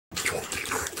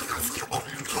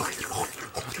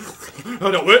Oh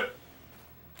no, wait.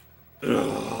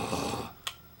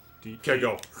 Okay,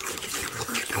 go.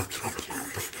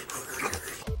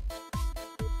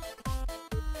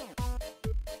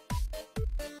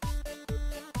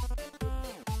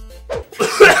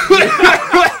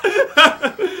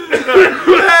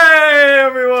 Hey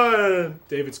everyone!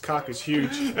 David's cock is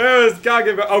huge.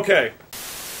 Okay.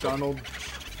 Donald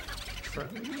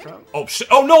Trump. Oh shit!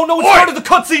 Oh no! No! It started the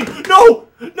cutscene. No!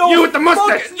 No! You with the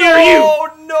mustache! Fuck, You're you!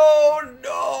 No!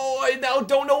 I now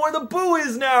don't know where the boo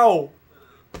is now.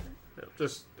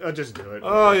 Just do it.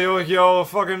 Oh, yo,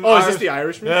 fucking. Oh, is this the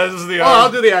Irishman? Yeah, this is the. Oh,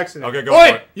 I'll do the accent. Okay, go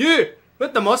for it. You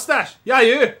with the mustache? Yeah,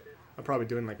 you. I'm probably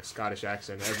doing like a Scottish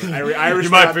accent. Irish.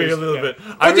 You might be a little bit.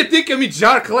 What do you think of me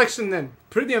jar collection then?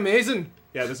 Pretty amazing.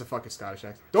 Yeah, this is a fucking Scottish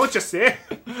accent. Don't you say?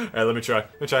 Alright, let me try.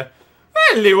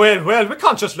 Well, we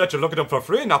can't just let you look at them for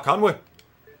free now, can we?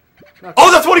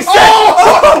 Oh, that's what he said!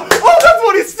 Oh, that's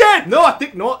what he said! No, I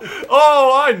think not.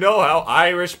 Oh, I know how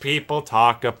Irish people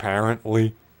talk,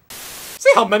 apparently.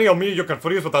 See how many of me you can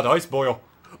freeze with that ice, Boyo.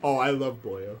 Oh, I love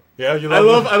Boyo. Yeah, you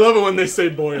love I love it when they say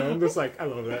Boyo. I'm just like, I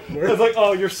love that word. It's like,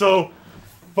 oh, you're so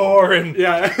foreign.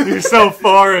 Yeah. You're so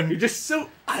foreign. You're just so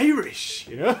Irish,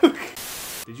 you know?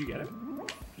 Did you get it?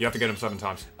 You have to get him 7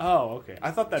 times. Oh, okay. I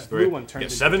thought that blue one turned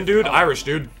into 7, dude. Irish,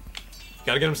 dude.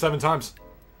 Gotta get him 7 times.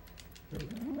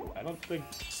 I don't think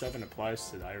 7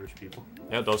 applies to the Irish people.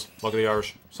 Yeah, it does. Look at the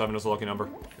Irish. 7 is the lucky number.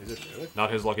 Is it really?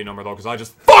 Not his lucky number, though, because I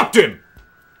just fucked him!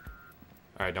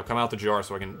 Alright, now come out the jar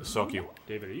so I can suck you.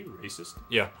 David, are you racist?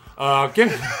 Yeah. Give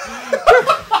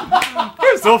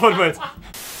yourself a minute.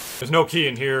 There's no key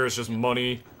in here, it's just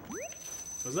money.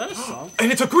 Was that a song?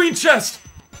 And it's a green chest!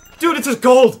 Dude, it's his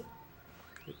gold!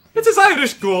 It's his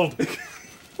Irish gold!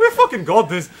 We fucking got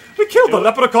this. We killed the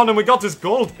leprechaun and we got this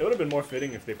gold. It would have been more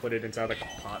fitting if they put it inside like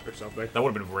a pot or something. That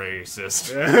would have been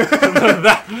racist.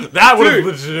 that would have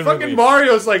legitimately... Fucking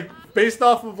Mario's like based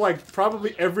off of like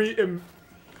probably every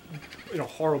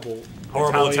horrible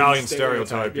Italian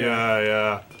stereotype.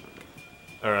 Yeah.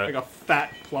 Alright. Like a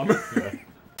fat plumber. Yeah.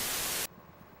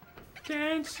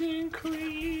 Dancing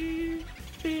queen,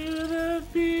 feel the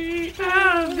beat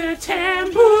of the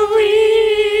tambourine,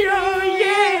 oh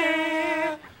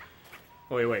yeah!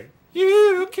 Oh wait.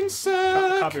 You can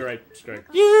suck. Copyright strike.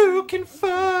 You can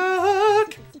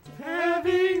fuck.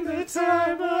 Having the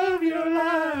time of your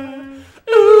life.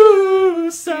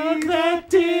 Ooh, suck that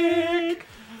dick.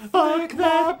 Fuck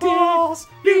that balls.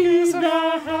 Leave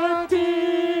that dick.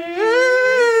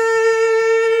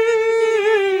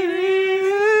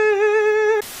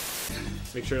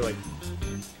 Make sure, like,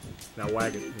 now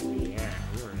wag it. Yeah,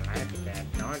 you like that,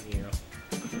 don't you?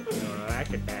 You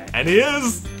like that. And he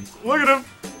is. Look at him.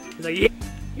 He's like, yeah.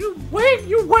 You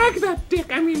wag that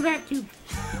dick. I mean vacuum.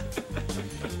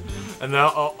 And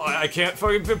now, I can't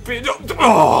fucking. Don't!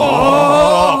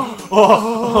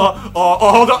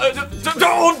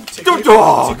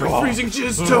 Freezing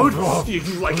jizz, Toad. You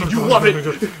like it, you love it.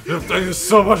 Thank you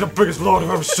so much, the biggest load I've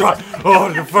ever shot. Oh,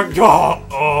 you fucking.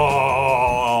 Oh.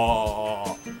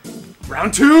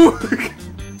 Round 2.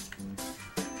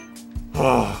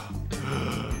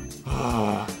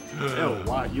 Oh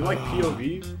wow, you like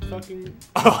POV fucking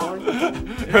porn?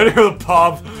 Ready for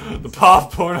the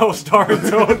pop porno starring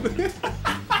Toad?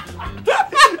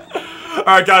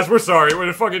 Alright guys, we're sorry.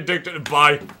 We're fucking addicted.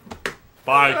 Bye.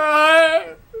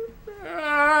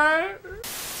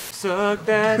 Suck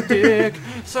that dick.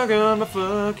 Suck on my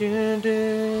fucking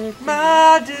dick.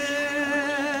 My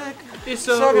dick. It's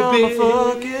so Suck on my big.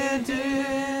 fucking dick.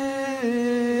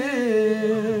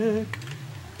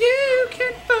 You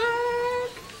can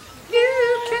fuck.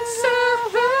 You can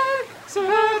suck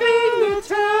having the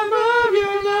time of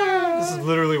your life. This is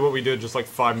literally what we did just like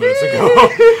 5 minutes ago.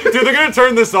 Dude, they're gonna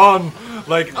turn this on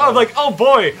like, oh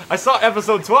boy, I saw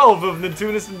episode 12 of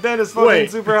Nintoonist and Dennis fucking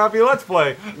Super Happy Let's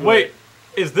Play. Wait,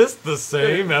 is this the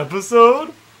same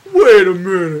episode? Wait a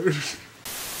minute.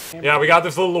 Yeah, we got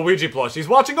this little Luigi plush. He's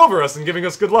watching over us and giving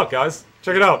us good luck, guys.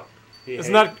 Check it out.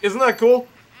 Isn't that cool?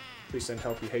 Please send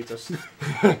help, he hates us.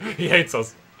 He hates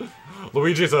us.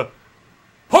 Luigi's a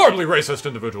horribly racist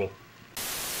individual.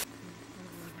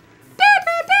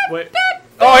 Wait.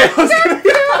 Oh, yeah, I was gonna...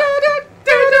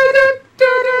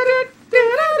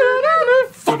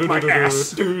 Fuck my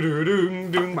ass. Fuck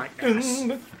my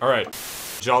ass. Alright.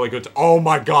 Jolly good. Oh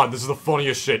my god, this is the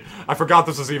funniest shit. I forgot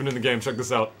this was even in the game. Check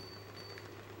this out.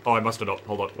 Oh, I messed it up.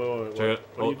 Hold up. Wait, Check it.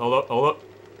 Hold up.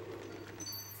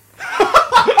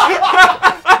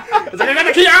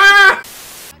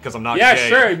 Because I'm not gay. Yeah,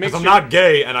 sure. Because I'm not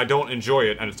gay and I don't enjoy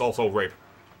it, and it's also rape.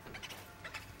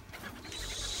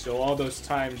 So all those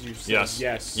times you said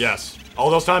yes. Yes.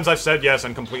 All those times I've said yes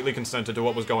and completely consented to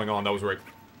what was going on, that was rape.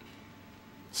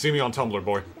 See me on Tumblr,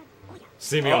 boy.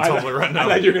 See me on Tumblr right now. I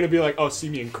thought you were gonna be like, oh, see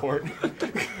me in court.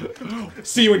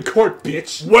 See you in court,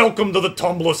 bitch. Welcome to the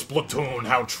Tumblr Splatoon.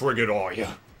 How triggered are you?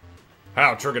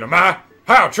 How triggered am I?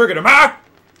 How triggered am I?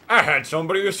 I had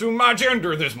somebody assume my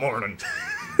gender this morning.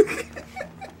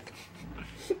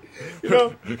 You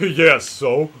know? Yes,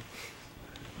 so?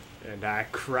 And I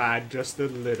cried just a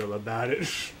little about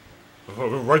it.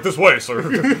 Right this way, sir.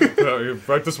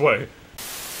 Right this way.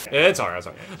 Yeah, it's alright, it's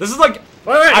alright. This is like...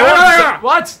 Wait,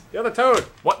 what? The other toad.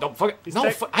 What? No, fuck it. No,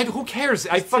 who cares?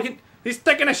 I fucking... He's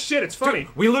taking a shit, it's funny.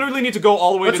 Dude, we literally need to go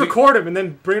all the way Let's record him and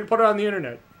then put it on the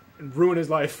internet. And ruin his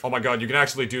life. Oh my god, you can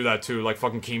actually do that too, like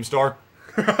fucking Keemstar.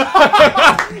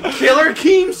 Killer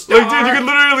Keemstar! Like, dude, you can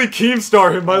literally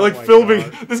Keemstar him by, like, filming...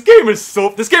 God. This game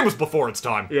was before its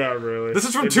time. Yeah, really. This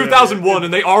is from 2001,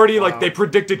 and they already, like, they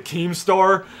predicted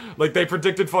Keemstar. Like, they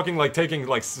predicted fucking, like, taking,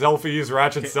 like, selfies,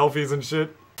 ratchet selfies and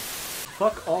shit.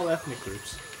 Fuck all ethnic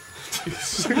groups.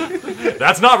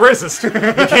 That's not racist. You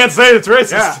can't say it's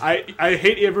racist. Yeah, I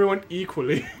hate everyone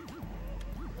equally.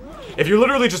 If you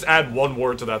literally just add one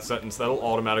word to that sentence, that'll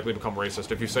automatically become racist.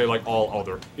 If you say, like, all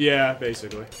other. Yeah,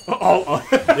 basically. All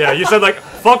other. Yeah, you said, like,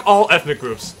 fuck all ethnic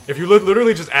groups. If you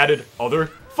literally just added other,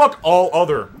 fuck all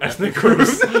other ethnic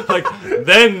groups. Like,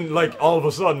 then, like, all of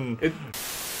a sudden...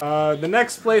 the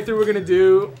next playthrough we're gonna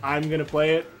do, I'm gonna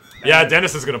play it. Yeah,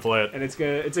 Dennis is gonna play it. And it's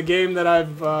a game that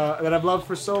I've loved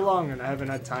for so long, and I haven't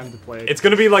had time to play it. It's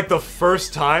gonna be, like, the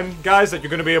first time, guys, that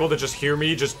you're gonna be able to just hear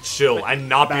me just chill and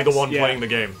not be the one playing the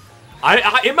game.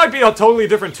 It might be a totally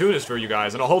different Nintoonist for you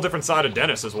guys, and a whole different side of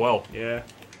Dennis as well. Yeah.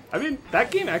 I mean, that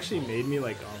game actually made me,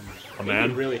 like, a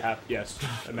man? really happy. Yes,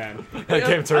 a man. That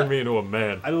game turned me into a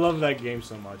man. I love that game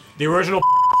so much. The original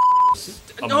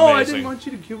amazing. No, I didn't want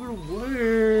you to give it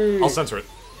away. I'll censor it.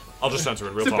 I'll just censor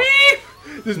it, real talk. Beep!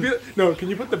 No, can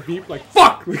you put the beep, like,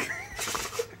 fuck!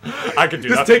 I could do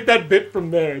that. Just take that bit from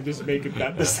there and just make it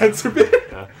the censor bit.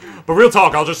 Yeah. But real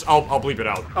talk, I'll bleep it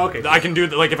out. Okay. I can do,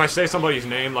 like, if I say somebody's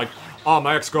name, like, oh,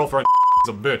 my ex-girlfriend is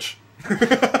a bitch.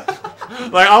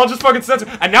 Like, I'll just fucking censor.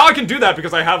 And now I can do that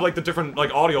because I have, like, the different,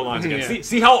 like, audio lines again. Yeah.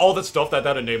 See how all that stuff that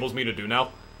enables me to do now?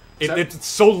 It's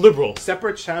so liberal.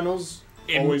 Separate channels,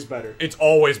 always better. It's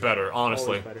always better,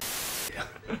 honestly. Always better.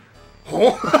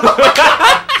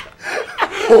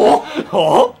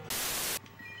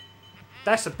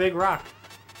 That's a big rock.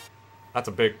 That's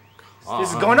a big...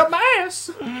 This is going up my ass.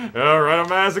 Alright, up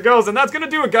my ass it goes. And that's gonna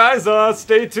do it, guys.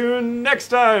 Stay tuned next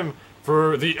time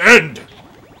for the end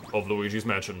of Luigi's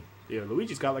Mansion. Yeah,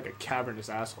 Luigi's got like a cavernous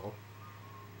asshole.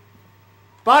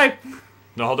 Bye!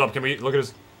 No, hold up. Can we look at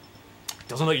his...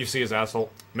 Doesn't let you see his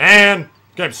asshole. Man!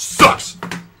 Game sucks!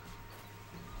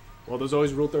 Well, there's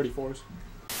always Rule 34s.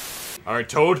 Alright,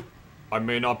 Toad. I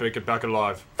may not make it back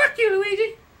alive. Fuck you,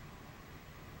 Luigi!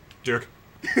 Jerk.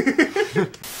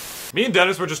 Me and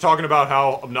Dennis were just talking about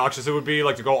how obnoxious it would be,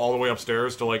 like, to go all the way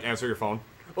upstairs to, like, answer your phone.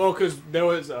 Well, because there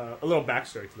was a little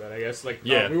backstory to that, I guess. Like,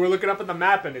 yeah. We were looking up at the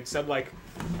map, and it said, like,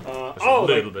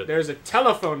 there's a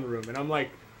telephone room. And I'm like,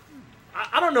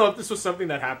 I don't know if this was something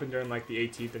that happened during, like, the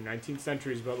 18th and 19th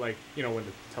centuries, but, like, you know, when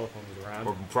the telephone was around.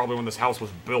 Or probably when this house was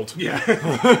built. Yeah.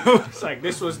 It's like,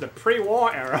 this was the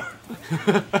pre-war era.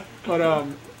 But,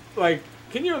 like,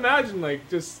 can you imagine, like,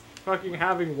 just... fucking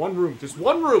having one room, just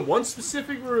one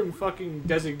specific room fucking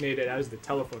designated as the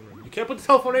telephone room. You can't put the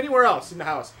telephone anywhere else in the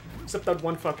house, except that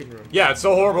one fucking room. Yeah, it's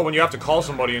so horrible when you have to call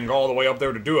somebody and go all the way up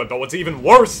there to do it, but what's even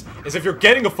worse is if you're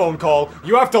getting a phone call,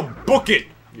 you have to book it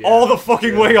all the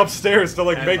fucking way upstairs to,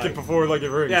 like, and make it before, like,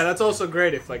 it rings. Yeah, that's also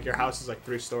great if, like, your house is, like,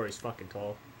 3 stories fucking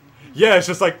tall. Yeah, it's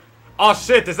just like, oh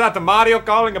shit, is that the Mario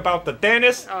calling about the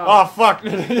dentist? Oh fuck.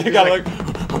 You gotta, like...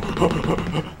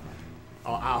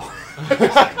 Oh, ow.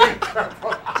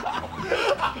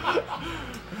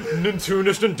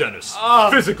 Nintoonist and Dennis.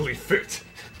 Physically fit.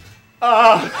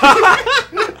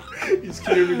 He's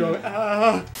clearly going,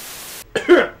 I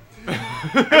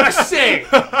say,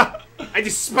 I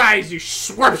despise you,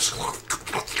 Schwartz.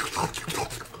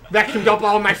 Vacuumed up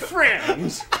all my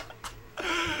friends.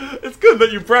 It's good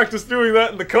that you practiced doing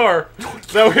that in the car.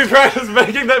 That we practiced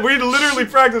making that. We literally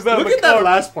practiced that in the car. Look at that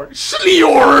last part.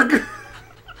 Schliorg!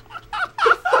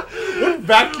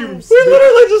 Vacuums. We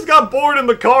literally just got bored in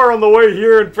the car on the way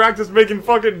here and practiced making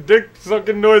fucking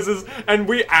dick-sucking noises, and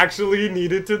we actually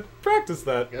needed to practice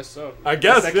that. I guess so. I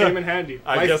guess, that came in handy.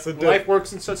 I guess it did. Life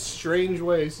works in such strange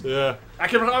ways. Yeah. I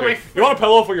can run on my... You want a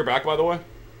pillow for your back, by the way?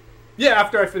 Yeah,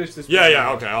 after I finish this.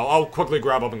 Yeah, okay. I'll quickly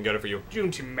grab up and get it for you.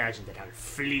 Don't imagine that I'll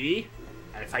flee.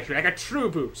 I'll fight you like a true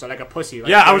boot, so like a pussy. Like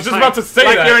yeah, I was just about to say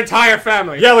like that. Like your entire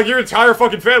family. Yeah, like your entire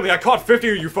fucking family. I caught 50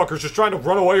 of you fuckers just trying to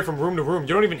run away from room to room. You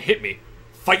don't even hit me.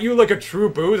 Fight you like a true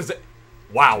boot?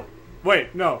 Wow.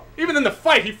 Wait, no. Even in the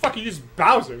fight, he fucking used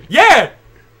Bowser. Yeah!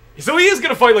 So he is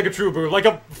gonna fight like a true boob, like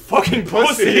a fucking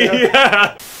pussy.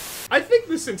 Yeah. I think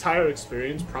this entire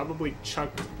experience probably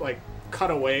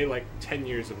cut away like 10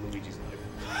 years of Luigi's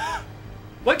life.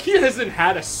 Like, he hasn't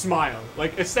had a smile,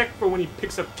 like, except for when he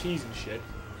picks up keys and shit.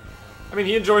 I mean,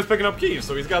 he enjoys picking up keys,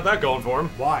 so he's got that going for him.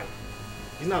 Why?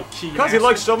 He's not a key Because he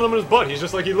likes shoving them in his butt. He's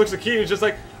just like, he looks at key and he's just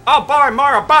like, I'll buy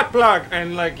Mario butt plug!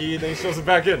 And like, then he shoves it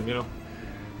back in, you know?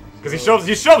 Because he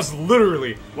shoves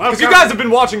literally. Because you guys have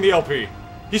been watching the LP.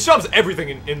 He shoves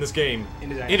everything in this game in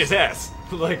his ass.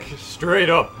 Like, straight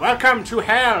up. Welcome to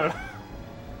hell!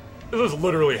 This is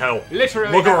literally hell.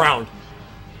 Literally Look hell. around.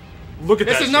 Look at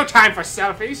that. This is no time for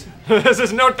selfies. This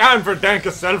is no time for dank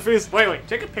selfies. Wait,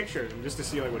 take a picture of him just to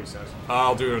see like what he says.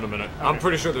 I'll do it in a minute. Okay. I'm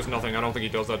pretty sure there's nothing. I don't think he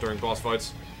does that during boss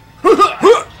fights.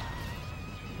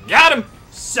 Got him!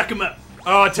 Suck him up.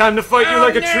 Oh, time to fight you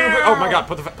like a no. true. Oh my god!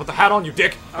 Put the hat on, you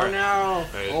dick. Oh no!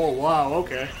 Hey. Oh wow!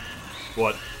 Okay.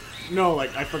 What? No,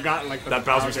 like I forgot like That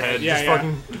Bowser's head yeah, just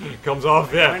fucking comes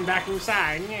off. Yeah. Going back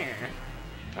inside. Yeah.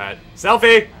 Alright,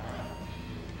 selfie.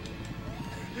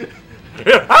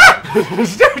 Ah!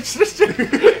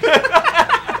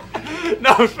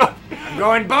 No, fuck. I'm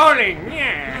going bowling.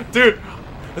 Yeah. Dude.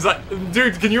 It's like,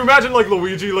 dude, can you imagine like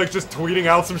Luigi like just tweeting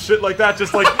out some shit like that,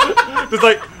 just like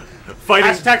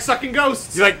fighting. Hashtag sucking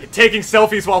ghosts. You're like taking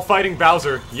selfies while fighting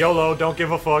Bowser. YOLO, don't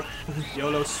give a fuck.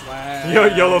 YOLO swag.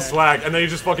 YOLO swag, and then he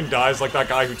just fucking dies like that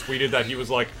guy who tweeted that he was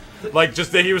like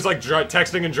just that he was like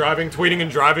texting and driving, tweeting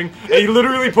and driving, and he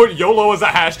literally put YOLO as a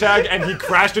hashtag, and he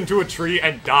crashed into a tree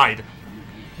and died.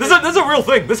 This is a real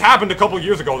thing. This happened a couple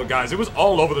years ago, guys. It was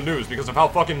all over the news because of how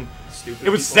fucking Stupid.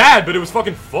 it was sad, but it was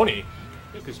fucking funny.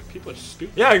 Because people are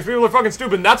stupid. Yeah, because people are fucking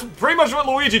stupid. And that's pretty much what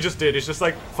Luigi just did. It's just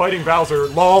like fighting Bowser.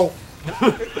 LOL.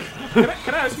 Can I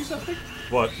ask you something?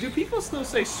 What? Do people still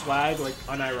say swag like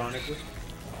unironically?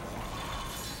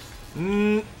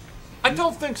 I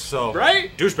don't think so.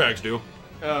 Right? Douchebags do.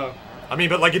 Oh. I mean,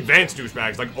 but like advanced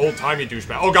douchebags, like old-timey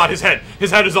douchebags. Oh god, his head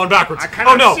is on backwards. I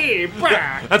cannot oh no, see.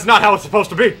 That's not how it's supposed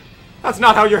to be. That's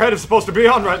not how your head is supposed to be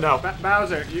on right now.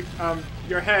 Bowser,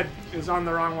 your head is on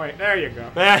the wrong way. There you go.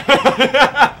 There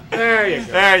There you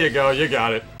go. There you go. You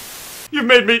got it. You've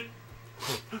made me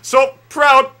so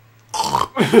proud.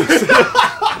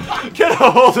 Get a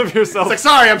hold of yourself. It's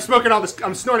like, sorry, I'm smoking all this.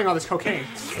 I'm snorting all this cocaine.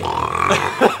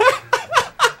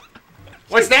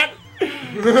 What's that?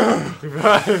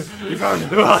 You found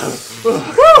it.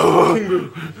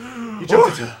 You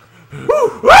jumped into.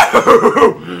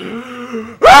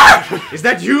 Is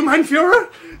that you, mein Führer?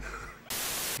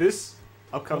 This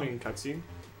upcoming cutscene,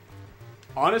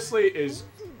 honestly,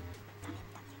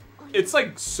 it's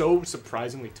like so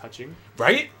surprisingly touching,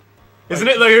 Right? Isn't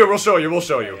it? Like, here, we'll show you. We'll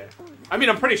show you. Yeah. I mean,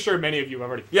 I'm pretty sure many of you have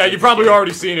already. Yeah, you probably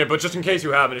already seen it, but just in case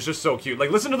you haven't, it's just so cute.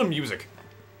 Like, listen to the music.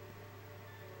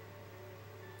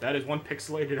 That is one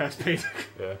pixelated ass painting.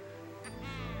 Yeah.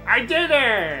 I did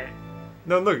it!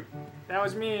 No, look. That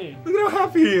was me. Look at how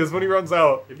happy he is when he runs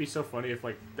out. It'd be so funny if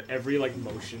like every like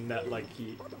motion that like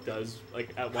he does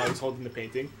like while he's holding the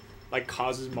painting, like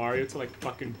causes Mario to like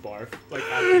fucking barf like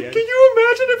at the end. Can you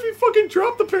imagine if he fucking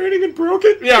dropped the painting and broke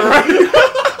it? Yeah, right.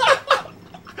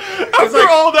 After like,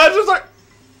 all that, just like.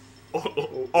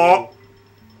 Oh.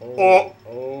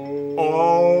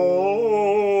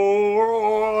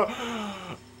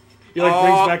 He like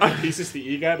brings back the pieces to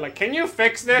EGOT. Like, can you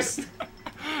fix this?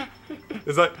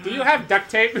 Is that? Do you have duct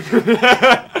tape?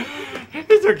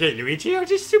 It's okay, Luigi. I'll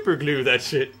just super glue that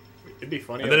shit. It'd be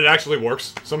funny. And then it actually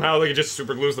works somehow. Like, it just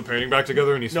super glues the painting back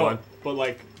together, and he's fine. But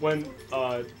like when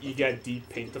EGOT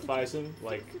de-paintifies him,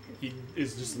 like he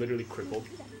is just literally crippled.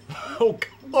 Oh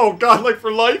god, like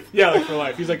for life? Yeah, like for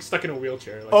life. He's like stuck in a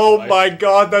wheelchair. Like, Oh for life. my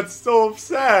god, that's so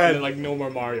sad. And then like no more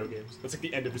Mario games. That's like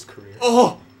the end of his career.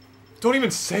 Oh, don't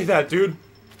even say that, dude.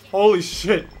 Holy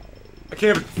shit. I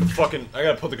can't fucking. I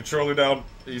gotta put the controller down.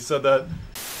 You said that.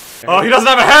 Oh, he doesn't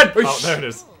have a head! Oh, there it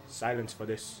is. Silence for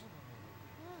this.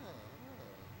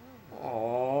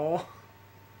 Aww.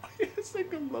 It's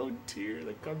like a lone tear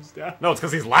that comes down. No, it's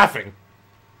because he's laughing.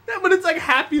 Yeah, but it's like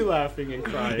happy laughing and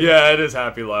crying. Yeah, it is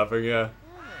happy laughing, yeah.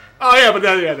 Oh yeah, but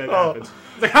that happens.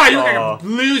 It's like, you look like a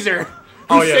loser.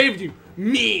 Who yeah. saved you?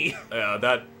 Me. Yeah,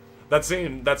 that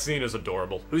scene is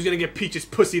adorable. Who's gonna get Peach's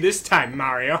pussy this time,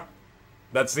 Mario?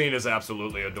 That scene is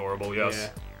absolutely adorable, yes. Yeah.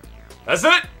 That's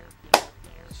it!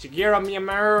 Shigeru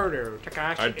Miyamoto,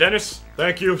 Takashi. Alright, Dennis,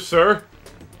 thank you, sir.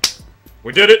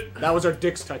 We did it! That was our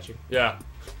dicks touching. Yeah.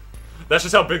 That's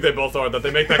just how big they both are, that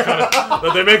they make that kind of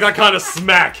that they make that kind of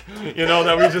smack. You know,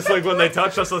 that we just like when they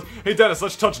touch us, like, hey Dennis,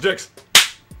 let's touch dicks.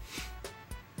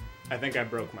 I think I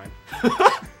broke mine.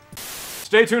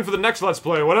 Stay tuned for the next Let's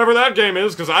Play, whatever that game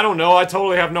is, because I don't know. I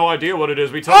totally have no idea what it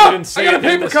is. We totally didn't see it. I got a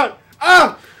paper cut!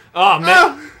 Ah! Oh,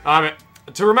 man. Man.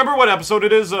 To remember what episode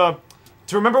it is, to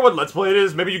remember what Let's Play it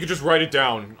is, maybe you could just write it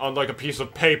down on, like, a piece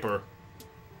of paper.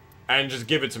 And just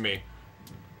give it to me.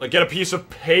 Like, get a piece of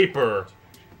paper.